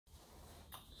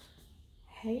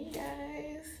Hey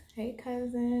guys, hey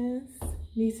cousins,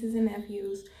 nieces and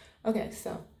nephews. Okay,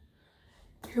 so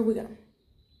here we go.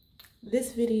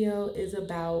 This video is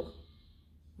about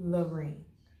the ring,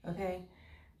 okay?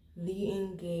 The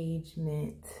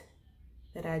engagement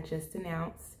that I just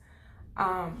announced.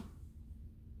 I'm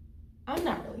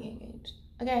not really engaged,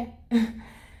 okay?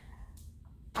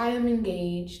 I am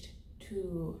engaged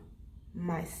to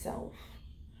myself.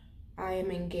 I am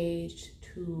engaged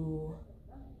to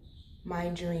my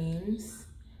dreams,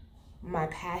 my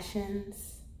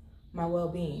passions, my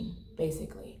well-being,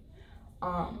 basically.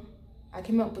 I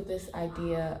came up with this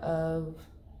idea of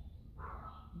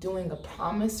doing a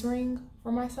promise ring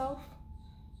for myself.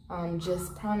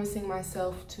 Just promising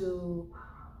myself to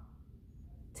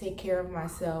take care of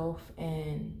myself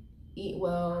and eat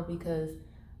well, because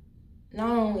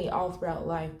not only all throughout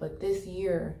life, but this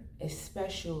year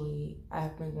especially,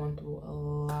 I've been going through a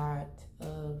lot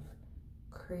of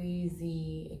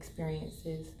crazy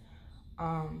experiences.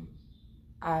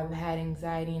 I've had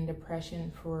anxiety and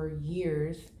depression for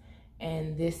years,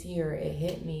 and this year it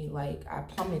hit me like I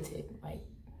plummeted, like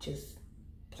just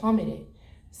plummeted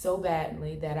so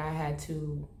badly that I had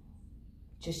to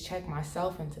just check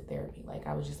myself into therapy. Like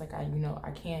I was just like, I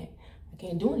can't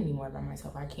do it anymore by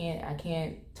myself. I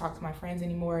can't talk to my friends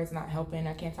anymore. It's not helping.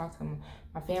 I can't talk to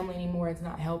my family anymore. It's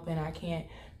not helping. I can't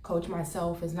coach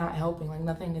myself. It's not helping. Like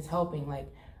nothing is helping.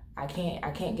 Like I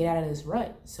can't get out of this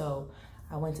rut. So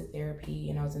I went to therapy,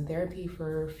 and I was in therapy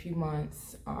for a few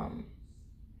months. Not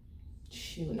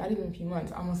even a few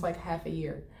months, almost like half a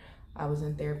year. I was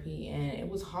in therapy, and it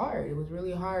was hard. It was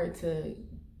really hard to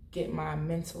get my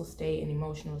mental state and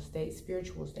emotional state,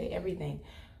 spiritual state, everything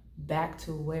back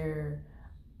to where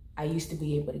I used to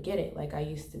be able to get it. Like I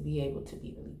used to be able to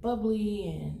be really bubbly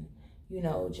and,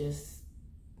 just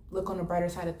look on the brighter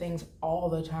side of things all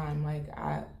the time. Like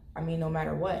I mean, no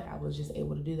matter what, I was just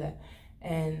able to do that.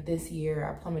 And this year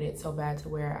I plummeted so bad to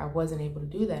where I wasn't able to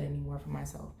do that anymore for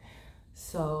myself.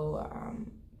 So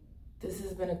this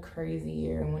has been a crazy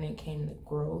year when it came to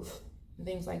growth and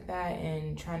things like that,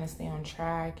 and trying to stay on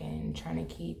track and trying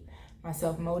to keep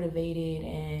myself motivated.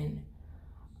 And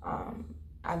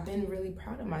I've been really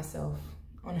proud of myself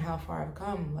on how far I've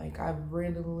come. Like I've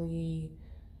really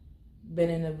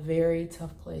been in a very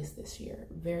tough place this year,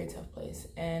 very tough place.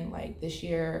 And like this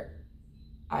year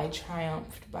I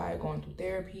triumphed by going through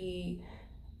therapy.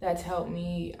 That's helped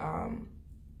me.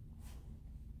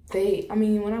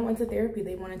 When I went to therapy,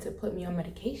 they wanted to put me on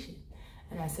medication.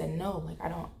 And I said, no, like I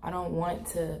don't want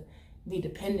to be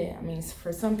dependent. I mean,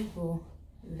 for some people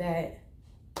that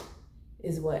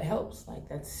is what helps. Like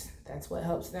that's what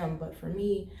helps them. But for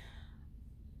me,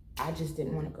 I just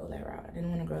didn't want to go that route. I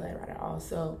didn't want to go that route at all.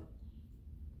 So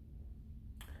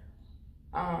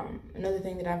another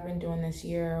thing that I've been doing this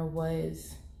year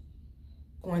was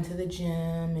going to the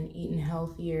gym and eating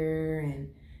healthier, and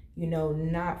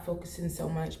not focusing so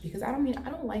much, because I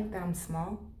don't like that I'm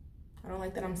small. I don't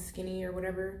like that I'm skinny or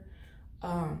whatever.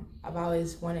 I've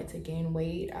always wanted to gain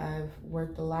weight. I've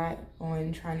worked a lot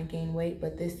on trying to gain weight,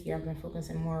 but this year I've been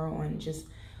focusing more on just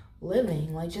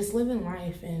living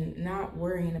life and not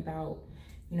worrying about,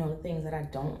 the things that I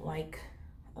don't like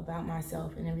about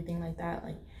myself and everything like that.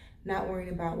 Like not worrying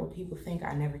about what people think.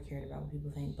 I never cared about what people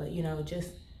think, but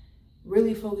just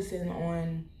really focusing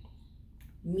on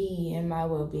me and my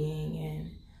well-being,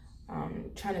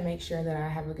 and trying to make sure that I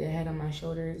have a good head on my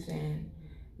shoulders, and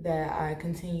that I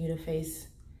continue to face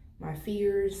my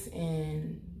fears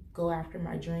and go after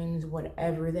my dreams,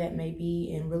 whatever that may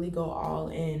be, and really go all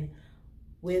in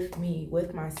with me,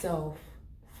 with myself,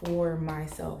 for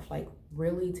myself, like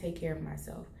really take care of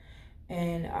myself.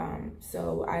 And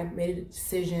so I made a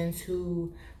decision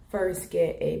to first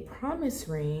get a promise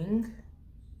ring,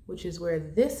 which is where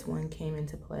this one came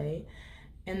into play.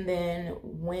 And then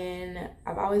when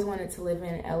I've always wanted to live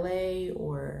in LA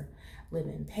or live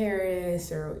in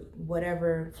Paris or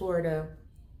whatever, Florida,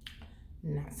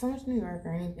 not so much New York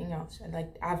or anything else.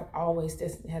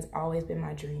 This has always been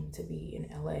my dream, to be in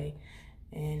LA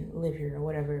and live here or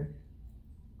whatever.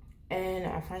 And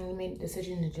I finally made the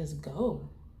decision to just go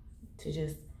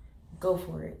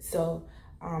for it. So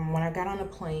when I got on a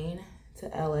plane to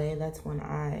LA, that's when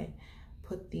I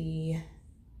put the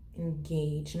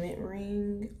engagement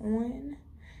ring on,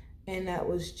 and that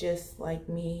was just like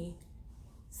me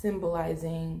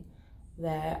symbolizing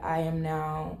that I am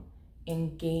now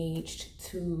engaged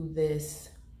to this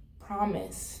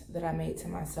promise that I made to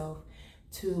myself,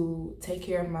 to take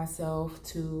care of myself,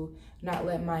 to not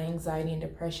let my anxiety and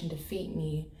depression defeat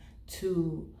me,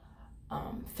 to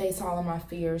face all of my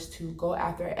fears, to go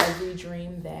after every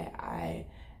dream that I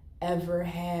ever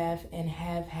have and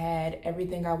have had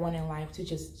everything I want in life, to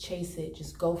just chase it,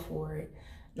 just go for it.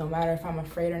 No matter if I'm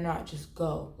afraid or not, just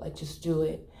go, like just do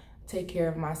it. Take care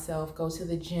of myself, go to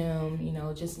the gym, you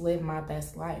know, just live my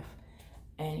best life.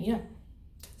 And yeah,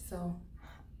 so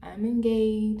I'm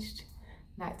engaged,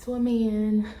 not to a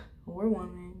man or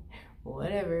woman or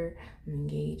whatever. I'm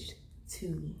engaged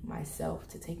to myself,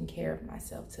 to taking care of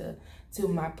myself, to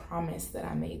my promise that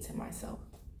I made to myself.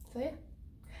 So yeah,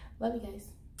 love you guys.